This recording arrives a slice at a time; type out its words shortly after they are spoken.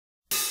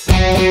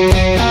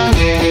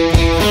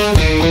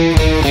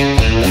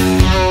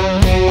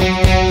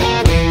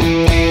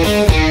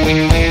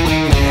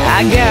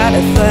I got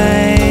a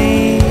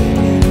thing,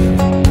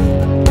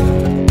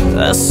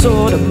 a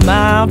sort of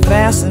mild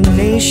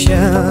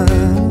fascination,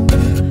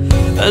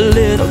 a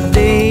little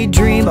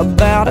daydream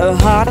about a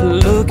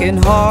hot-looking,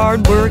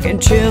 hard-working,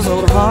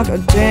 chiseled hunk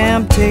of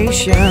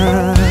temptation.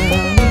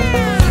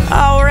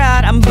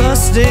 Alright, I'm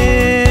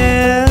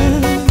busted.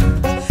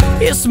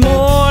 It's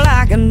more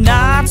like a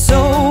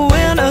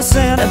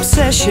not-so-innocent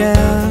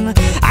obsession.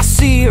 I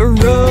see a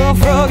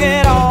rough,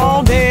 rugged,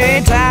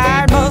 all-day,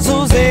 tired,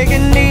 muscles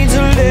aching, needs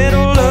a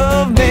little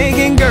love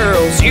making.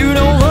 Girls, you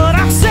know what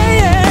I'm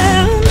saying.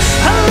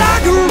 I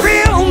like a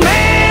real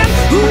man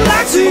who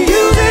likes to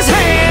use his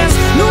hands,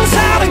 knows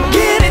how to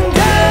get it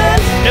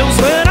done, knows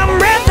when I'm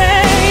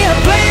ready.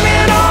 Blame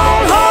it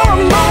on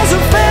hormones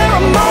or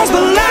pheromones,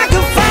 but like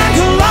a fine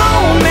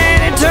cologne,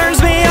 man, it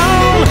turns me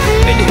on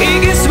when he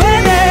gets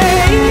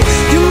ready.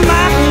 You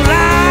might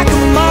like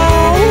them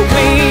all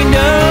cleaned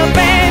up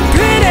and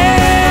pretty.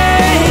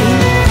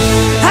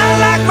 I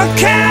like my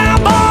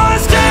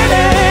cowboys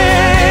dirty.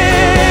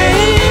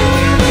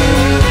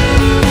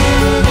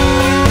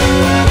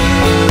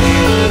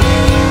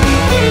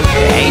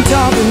 Ain't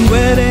talking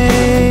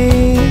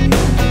wedding,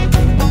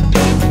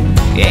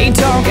 ain't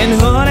talking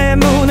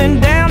honeymooning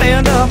down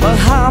in the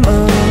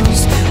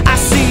Bahamas. I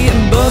see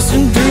him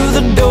busting through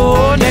the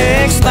door.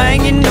 Next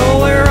thing you know,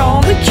 we're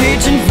on the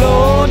kitchen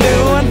floor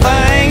doing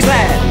things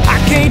that I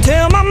can't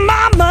tell my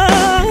mama.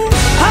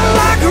 I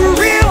like a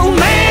real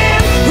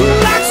man who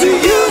likes to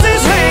use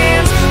his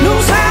hands,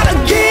 knows how to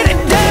get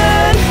it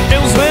done,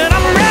 knows when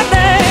I'm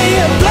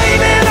ready.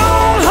 Blame it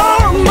on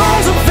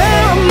hormones or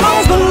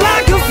pheromones, but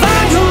like a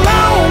fine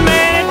cologne,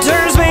 man, it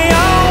turns me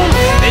on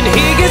when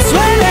he gets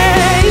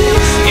ready.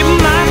 You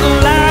might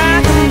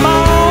like them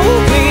all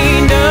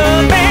cleaned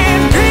up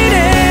and pretty.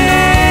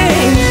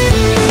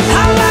 I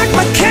like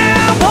my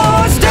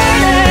cowboys dirty.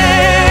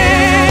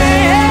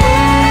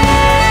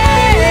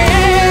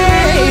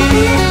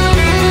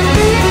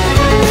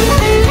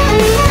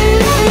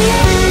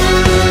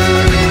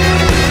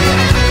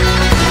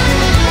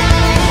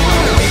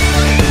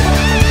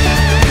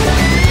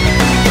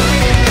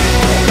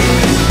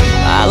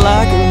 I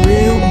like a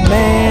real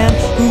man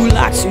who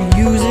likes to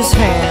use his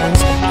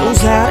hands,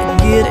 knows how to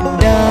get it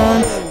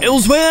done,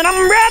 knows when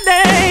I'm ready.